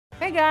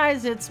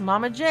guys, it's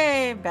Mama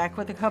J, back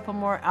with a couple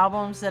more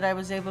albums that I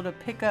was able to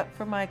pick up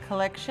for my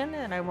collection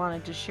and I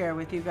wanted to share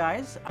with you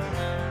guys.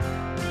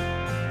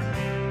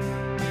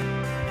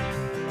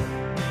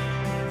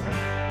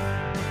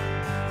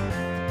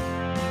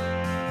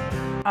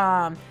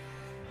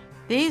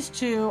 These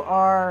two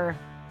are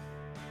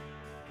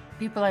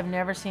people I've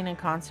never seen in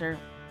concert.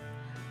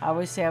 I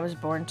always say I was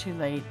born too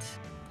late.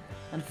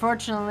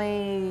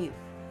 Unfortunately,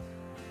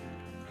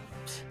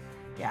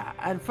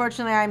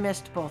 I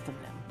missed both of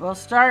them. We'll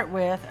start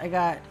with, I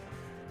got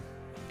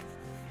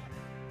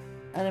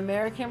An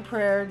American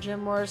Prayer,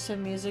 Jim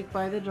Morrison, music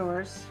by The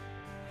Doors.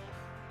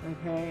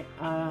 Okay,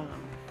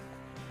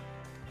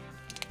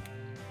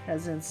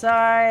 has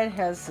inside,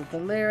 has the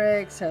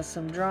lyrics, has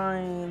some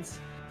drawings.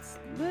 It's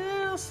a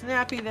little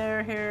snappy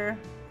there here.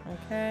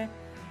 Okay,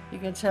 you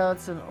can tell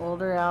it's an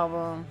older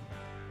album.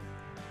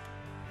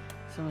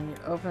 So when you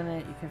open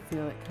it, you can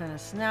feel it kind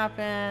of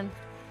snapping.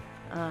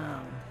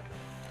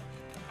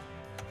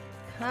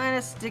 Kind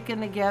of sticking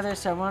together,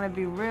 so I want to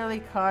be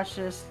really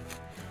cautious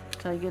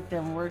until I get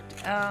them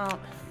worked out.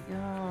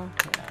 Yeah.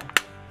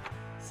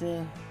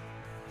 See,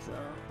 so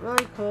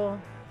really cool,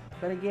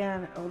 but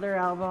again, older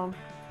album.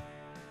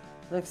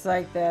 Looks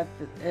like that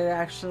it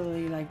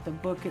actually, like the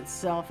book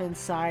itself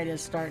inside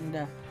is starting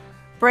to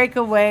break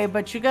away,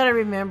 but you got to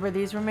remember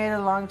these were made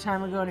a long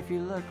time ago, and if you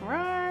look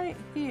right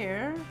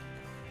here,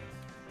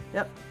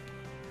 yep,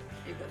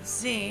 you can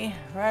see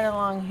right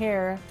along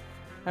here,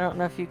 I don't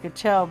know if you could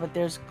tell, but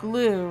there's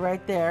glue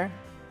right there.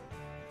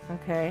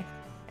 Okay,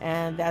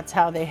 and that's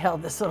how they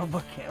held this little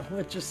book in,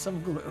 with just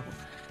some glue.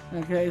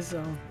 Okay,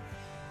 so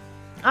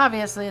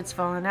obviously it's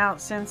fallen out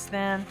since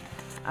then.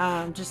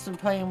 Just a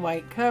plain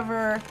white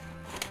cover,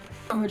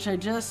 which I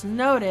just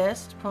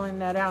noticed pulling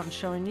that out and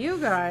showing you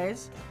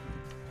guys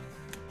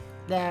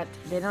that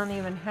they don't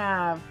even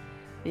have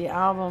the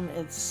album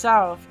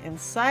itself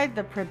inside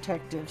the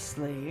protective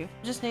sleeve.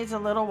 Just needs a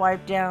little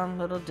wipe down, a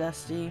little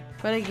dusty.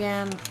 But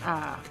again,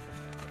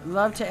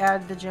 love to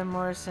add the Jim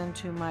Morrison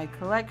to my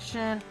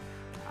collection.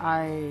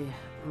 I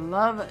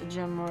love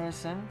Jim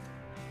Morrison.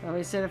 I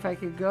always said if I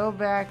could go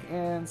back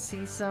and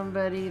see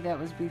somebody that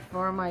was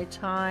before my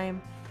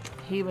time,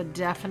 he would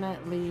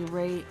definitely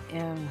rate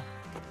in,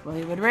 well,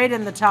 he would rate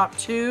in the top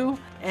 2.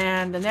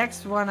 And the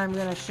next one I'm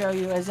going to show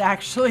you is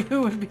actually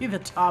who would be the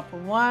top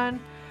 1.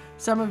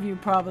 Some of you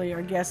probably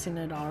are guessing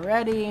it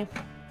already,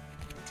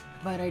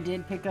 but I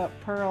did pick up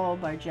Pearl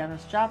by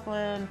Janis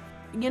Joplin.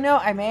 You know,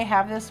 I may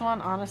have this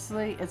one,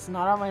 honestly. It's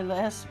not on my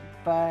list,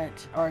 but,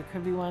 or it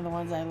could be one of the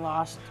ones I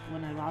lost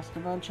when I lost a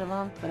bunch of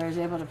them, but I was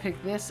able to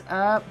pick this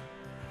up.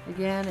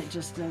 Again, it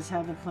just does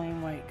have the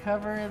plain white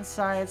cover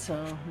inside,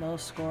 so no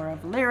score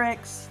of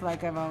lyrics,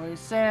 like I've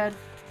always said.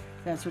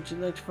 That's what you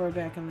looked for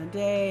back in the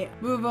day.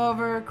 Move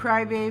Over,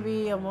 Cry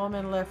Baby, A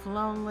Woman Left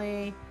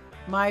Lonely,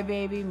 My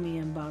Baby, Me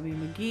and Bobby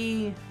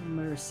McGee,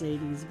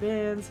 Mercedes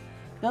Benz.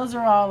 Those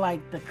are all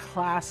like the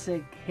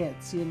classic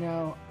hits, you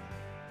know.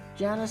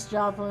 Janis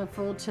Joplin,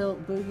 Full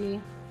Tilt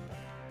Boogie.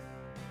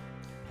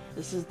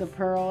 This is the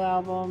Pearl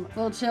album.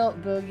 Full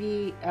Tilt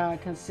Boogie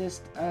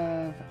consists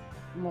of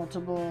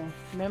multiple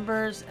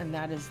members, and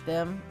that is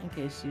them, in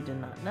case you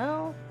did not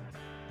know.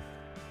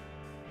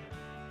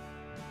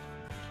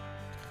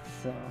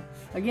 So,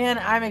 again,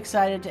 I'm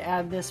excited to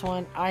add this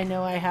one. I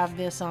know I have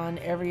this on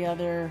every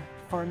other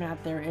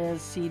format there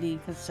is, CD,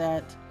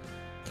 cassette,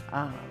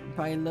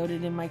 probably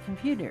loaded in my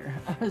computer.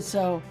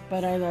 So,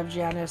 but I love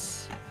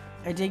Janis.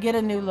 I did get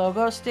a new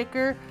logo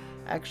sticker.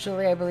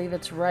 Actually, I believe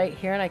it's right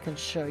here, and I can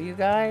show you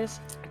guys.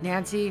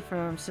 Nancy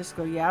from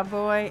Cisco Yeah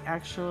Boy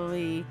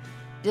actually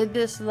did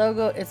this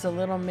logo. It's a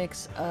little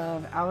mix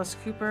of Alice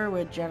Cooper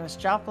with Janis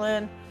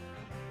Joplin,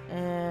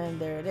 and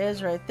there it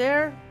is right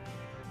there.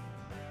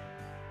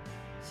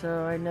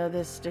 So I know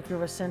this sticker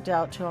was sent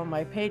out to all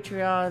my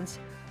Patreons.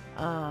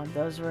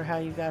 Those were how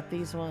you got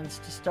these ones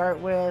to start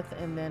with,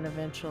 and then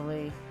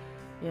eventually,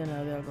 you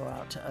know, they'll go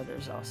out to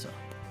others also.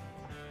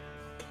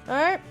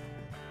 Alright,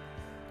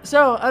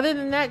 so other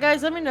than that,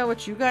 guys, let me know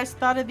what you guys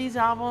thought of these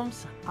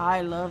albums.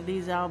 I love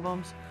these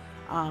albums.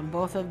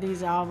 Both of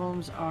these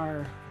albums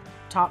are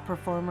top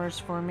performers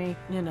for me.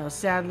 You know,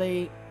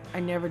 sadly, I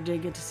never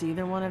did get to see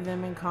either one of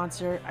them in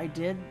concert. I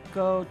did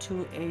go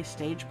to a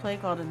stage play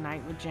called A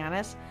Night with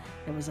Janis.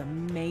 It was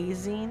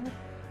amazing.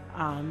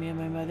 Me and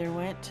my mother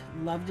went,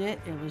 loved it.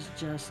 It was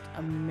just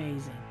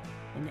amazing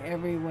in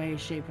every way,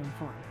 shape, and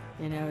form.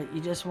 You know, you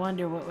just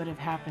wonder what would have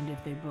happened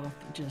if they both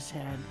just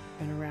had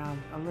been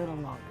around a little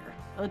longer.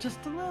 Oh,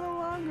 just a little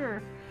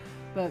longer.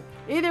 But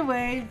either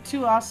way,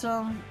 2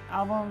 awesome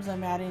albums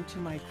I'm adding to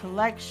my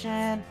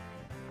collection.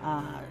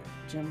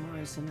 Jim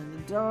Morrison and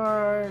The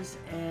Doors,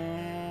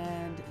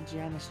 and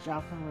Janis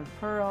Joplin with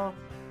Pearl.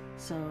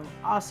 So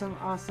awesome,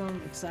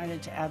 awesome.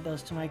 Excited to add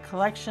those to my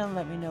collection.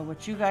 Let me know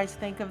what you guys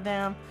think of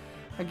them.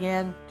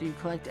 Again, do you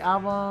collect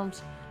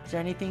albums? Is there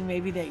anything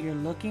maybe that you're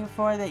looking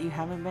for that you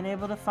haven't been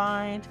able to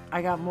find?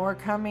 I got more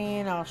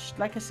coming. I'll,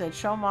 like I said,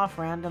 show them off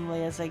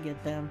randomly as I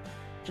get them.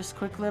 Just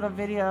quick little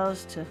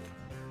videos to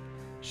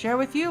share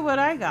with you what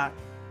I got.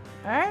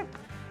 All right?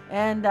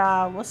 And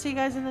we'll see you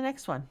guys in the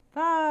next one.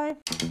 Bye.